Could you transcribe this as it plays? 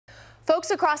Folks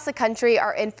across the country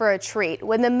are in for a treat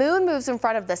when the moon moves in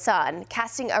front of the sun,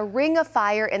 casting a ring of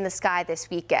fire in the sky this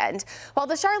weekend. While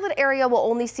the Charlotte area will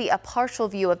only see a partial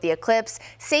view of the eclipse,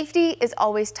 safety is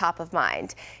always top of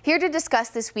mind. Here to discuss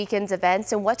this weekend's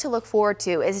events and what to look forward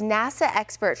to is NASA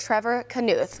expert Trevor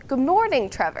Knuth. Good morning,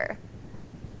 Trevor.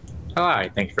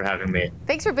 Hi, thanks for having me.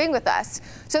 Thanks for being with us.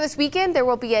 So this weekend there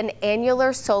will be an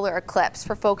annular solar eclipse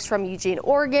for folks from Eugene,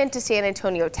 Oregon to San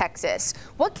Antonio, Texas.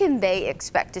 What can they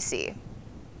expect to see?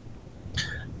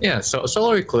 Yeah, so a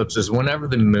solar eclipse is whenever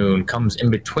the moon comes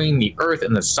in between the Earth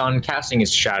and the sun, casting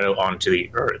its shadow onto the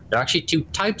Earth. There are actually two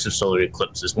types of solar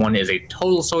eclipses. One is a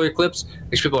total solar eclipse,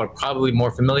 which people are probably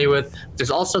more familiar with. There's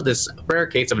also this rare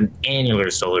case of an annular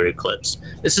solar eclipse.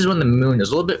 This is when the moon is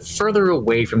a little bit further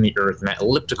away from the Earth in that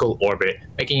elliptical orbit,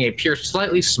 making it appear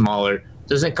slightly smaller,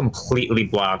 doesn't completely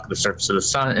block the surface of the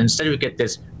sun, and instead we get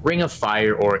this ring of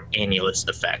fire or annulus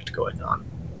effect going on.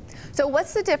 So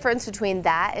what's the difference between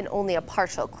that and only a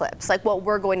partial eclipse, like what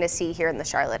we're going to see here in the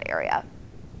Charlotte area?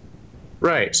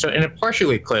 Right, so in a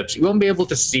partial eclipse, you won't be able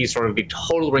to see sort of the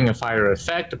total ring of fire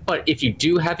effect, but if you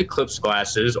do have eclipse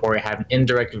glasses or have an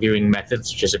indirect viewing method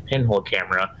such as a pinhole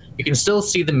camera, you can still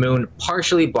see the moon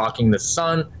partially blocking the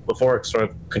sun before sort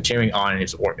of continuing on in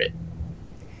its orbit.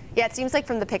 Yeah, it seems like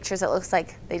from the pictures it looks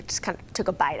like they just kind of took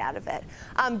a bite out of it.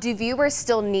 Do viewers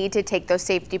still need to take those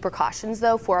safety precautions,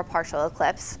 though, for a partial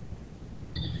eclipse?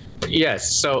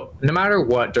 Yes, so no matter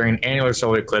what, during an annular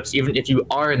solar eclipse, even if you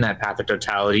are in that path of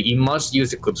totality, you must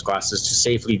use eclipse glasses to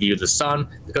safely view the sun,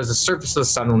 because the surface of the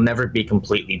sun will never be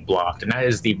completely blocked, and that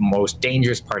is the most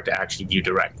dangerous part to actually view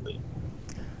directly.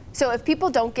 So if people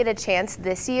don't get a chance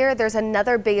this year, there's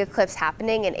another big eclipse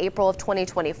happening in April of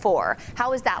 2024.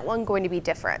 How is that one going to be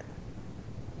different?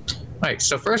 Right,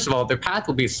 so first of all, their path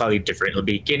will be slightly different. It'll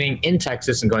be beginning in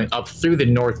Texas and going up through the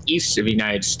northeast of the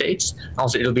United States.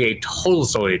 Also, it'll be a total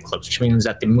solar eclipse, which means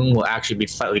that the moon will actually be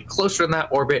slightly closer in that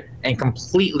orbit and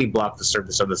completely block the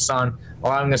surface of the sun,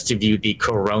 allowing us to view the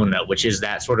corona, which is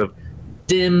that sort of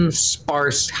dim,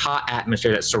 sparse, hot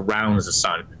atmosphere that surrounds the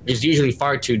sun, which is usually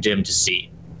far too dim to see.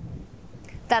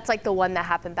 That's like the one that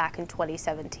happened back in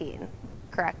 2017,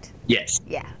 correct? Yes.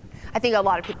 Yeah. I think a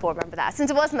lot of people remember that since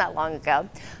it wasn't that long ago.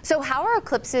 So how are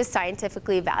eclipses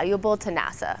scientifically valuable to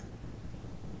NASA?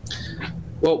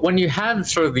 Well, when you have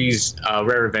sort of these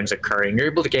rare events occurring, you're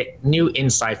able to get new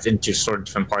insights into sort of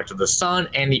different parts of the sun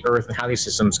and the Earth and how these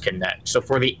systems connect. So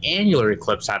for the annular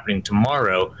eclipse happening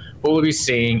tomorrow, what we'll be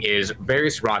seeing is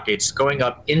various rockets going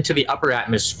up into the upper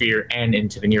atmosphere and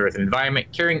into the near-Earth environment,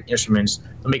 carrying instruments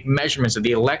to make measurements of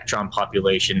the electron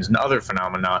populations and other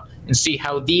phenomena, and see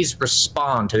how these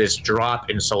respond to this drop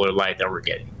in solar light that we're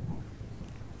getting.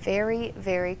 Very,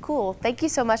 very cool. Thank you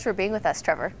so much for being with us,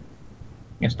 Trevor.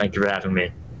 Yes, thank you for having me.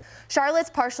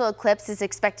 Charlotte's partial eclipse is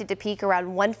expected to peak around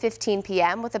 1:15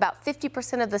 p.m. with about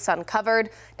 50% of the sun covered.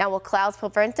 Now, will clouds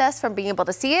prevent us from being able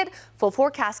to see it? Full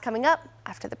forecast coming up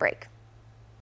after the break.